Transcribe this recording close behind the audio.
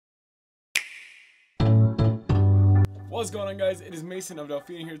What's going on, guys? It is Mason of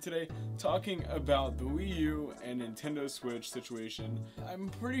Delphine here today, talking about the Wii U and Nintendo Switch situation. I'm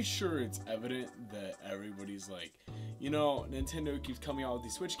pretty sure it's evident that everybody's like, Nintendo keeps coming out with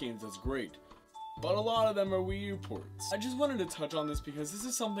these Switch games, that's great. But a lot of them are Wii U ports. I just wanted to touch on this because this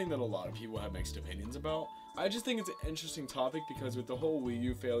is something that a lot of people have mixed opinions about. I just think it's an interesting topic because with the whole Wii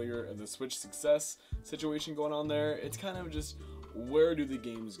U failure and the Switch success situation going on there, it's kind of just, where do the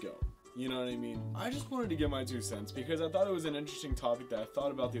games go? You know what I mean? I just wanted to give my 2 cents because I thought it was an interesting topic that I thought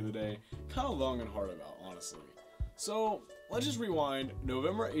about the other day, kind of long and hard about, honestly. So, let's just rewind.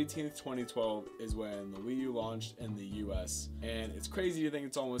 November 18th, 2012 is when the Wii U launched in the US, and it's crazy to think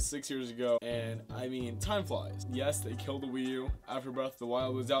it's almost 6 years ago, and I mean, time flies. Yes, they killed the Wii U. After Breath of the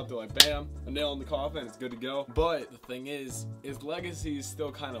Wild was out, they're like, bam, a nail in the coffin, it's good to go. But the thing is, its legacy is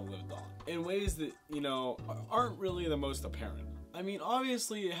still kind of lived on in ways that, aren't really the most apparent. I mean,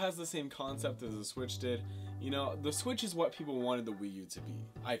 obviously it has the same concept as the Switch did. The Switch is what people wanted the Wii U to be,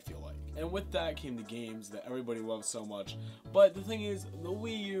 I feel like. And with that came the games that everybody loves so much. But the thing is, the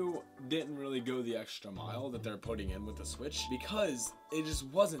Wii U didn't really go the extra mile that they're putting in with the Switch because it just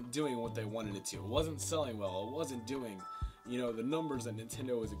wasn't doing what they wanted it to. It wasn't selling well. It wasn't doing, the numbers that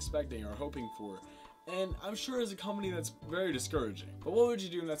Nintendo was expecting or hoping for. And I'm sure as a company that's very discouraging. But what would you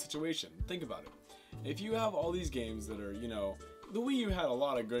do in that situation? Think about it. If you have all these games that are, the Wii U had a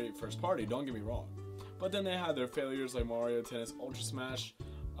lot of great first party, don't get me wrong. But then they had their failures like Mario Tennis Ultra Smash,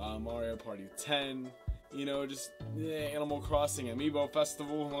 Mario Party 10, just Animal Crossing Amiibo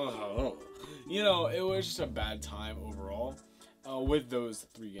Festival. It was just a bad time overall with those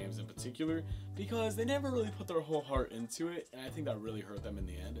 3 games in particular because they never really put their whole heart into it, and I think that really hurt them in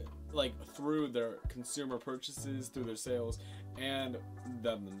the end. Like through their consumer purchases, through their sales, and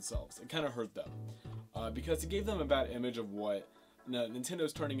them themselves. It kind of hurt them because it gave them a bad image of what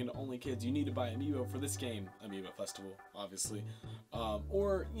Nintendo's turning into only kids. You need to buy Amiibo for this game, Amiibo Festival, obviously.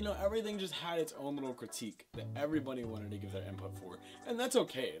 Or, everything just had its own little critique that everybody wanted to give their input for. And that's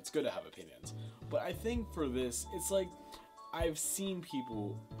okay, it's good to have opinions. But I think for this, it's like, I've seen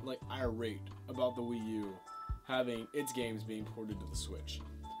people, irate about the Wii U having its games being ported to the Switch.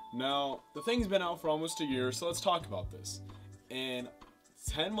 Now, the thing's been out for almost a year, so let's talk about this. In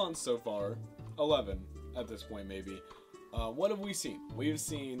 10 months so far, 11 at this point maybe, what have we seen? We've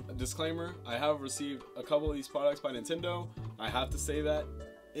seen a disclaimer. I have received a couple of these products by Nintendo. I have to say that.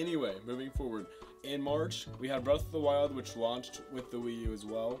 Anyway, moving forward. In March, we had Breath of the Wild, which launched with the Wii U as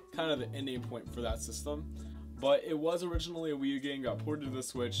well. Kind of the ending point for that system. But it was originally a Wii U game, got ported to the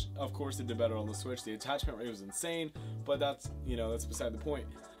Switch. Of course, it did better on the Switch. The attachment rate was insane, but that's beside the point.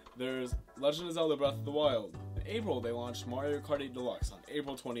 There's Legend of Zelda Breath of the Wild. In April, they launched Mario Kart 8 Deluxe on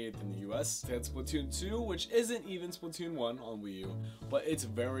April 28th in the US. They had Splatoon 2, which isn't even Splatoon 1 on Wii U, but it's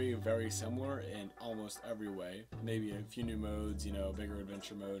very, very similar in almost every way. Maybe a few new modes, bigger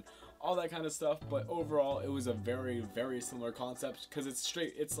adventure mode, all that kind of stuff, but overall, it was a very, very similar concept because it's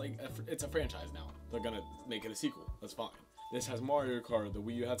a franchise now. They're gonna make it a sequel, that's fine. This has Mario Kart, the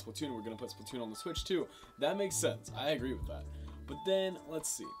Wii U had Splatoon, we're gonna put Splatoon on the Switch too. That makes sense, I agree with that. But then, let's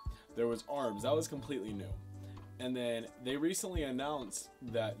see, there was ARMS, that was completely new. And then they recently announced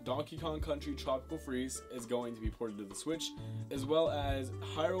that Donkey Kong Country Tropical Freeze is going to be ported to the Switch, as well as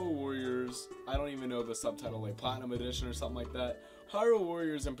Hyrule Warriors, I don't even know the subtitle, like Platinum Edition or something like that. Hyrule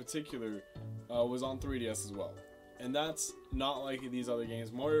Warriors in particular was on 3DS as well. And that's not like these other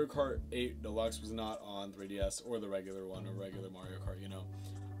games. Mario Kart 8 Deluxe was not on 3DS or the regular one, or regular Mario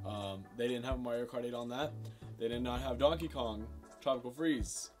Kart, They didn't have Mario Kart 8 on that. They did not have Donkey Kong Tropical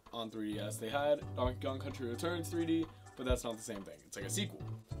Freeze on 3DS. They had Donkey Kong Country Returns 3D, but that's not the same thing. It's like a sequel.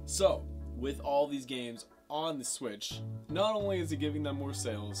 So, with all these games on the Switch, not only is it giving them more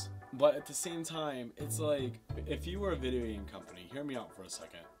sales, but at the same time, it's like, if you were a video game company, hear me out for a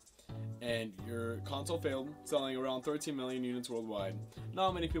second, and your console failed, selling around 13 million units worldwide.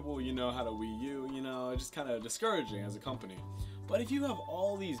 Not many people, had a Wii U, it's just kind of discouraging as a company. But if you have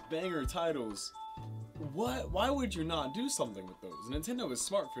all these banger titles, why would you not do something with those? Nintendo is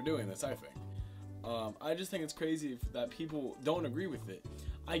smart for doing this, I think. I just think it's crazy that people don't agree with it.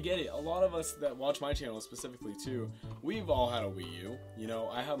 I get it. A lot of us that watch my channel specifically too, we've all had a Wii U.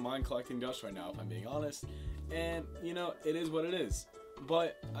 I have mine collecting dust right now, if I'm being honest. And, it is what it is.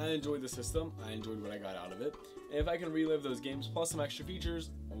 But I enjoyed the system. I enjoyed what I got out of it. And if I can relive those games plus some extra features,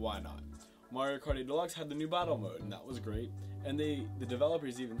 why not? Mario Kart 8 Deluxe had the new battle mode, and that was great. And the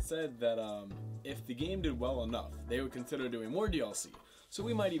developers even said that if the game did well enough, they would consider doing more DLC. So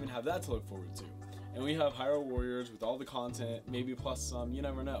we might even have that to look forward to. And we have Hyrule Warriors with all the content, maybe plus some, you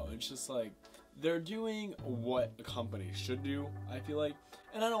never know. It's just like, they're doing what a company should do, I feel like.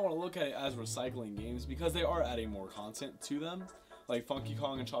 And I don't want to look at it as recycling games because they are adding more content to them. Like Funky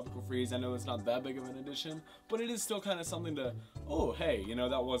Kong and Tropical Freeze, I know it's not that big of an addition, but it is still kind of something to, oh, hey, you know,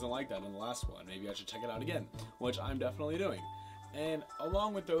 that wasn't like that in the last one. Maybe I should check it out again, which I'm definitely doing. And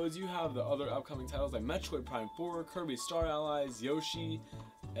along with those, you have the other upcoming titles like Metroid Prime 4, Kirby Star Allies, Yoshi,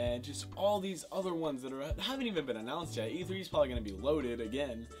 and just all these other ones that haven't even been announced yet. E3 is probably going to be loaded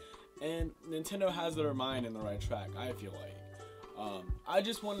again, and Nintendo has their mind in the right track, I feel like. I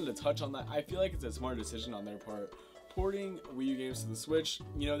just wanted to touch on that. I feel like it's a smart decision on their part. Porting Wii U games to the Switch,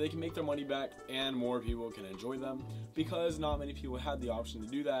 you know, they can make their money back and more people can enjoy them because not many people had the option to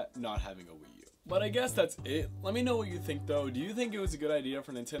do that not having a Wii U. But I guess that's it. Let me know what you think though. Do you think it was a good idea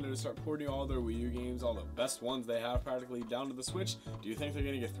for Nintendo to start porting all their Wii U games, all the best ones they have practically, down to the Switch? Do you think they're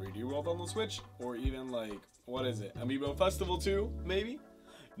gonna get 3D World on the Switch? Or even like, what is it, Amiibo Festival 2, maybe?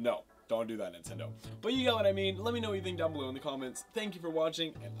 No. Don't do that, Nintendo. But you get what I mean. Let me know what you think down below in the comments. Thank you for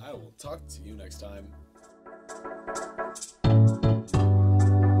watching, and I will talk to you next time.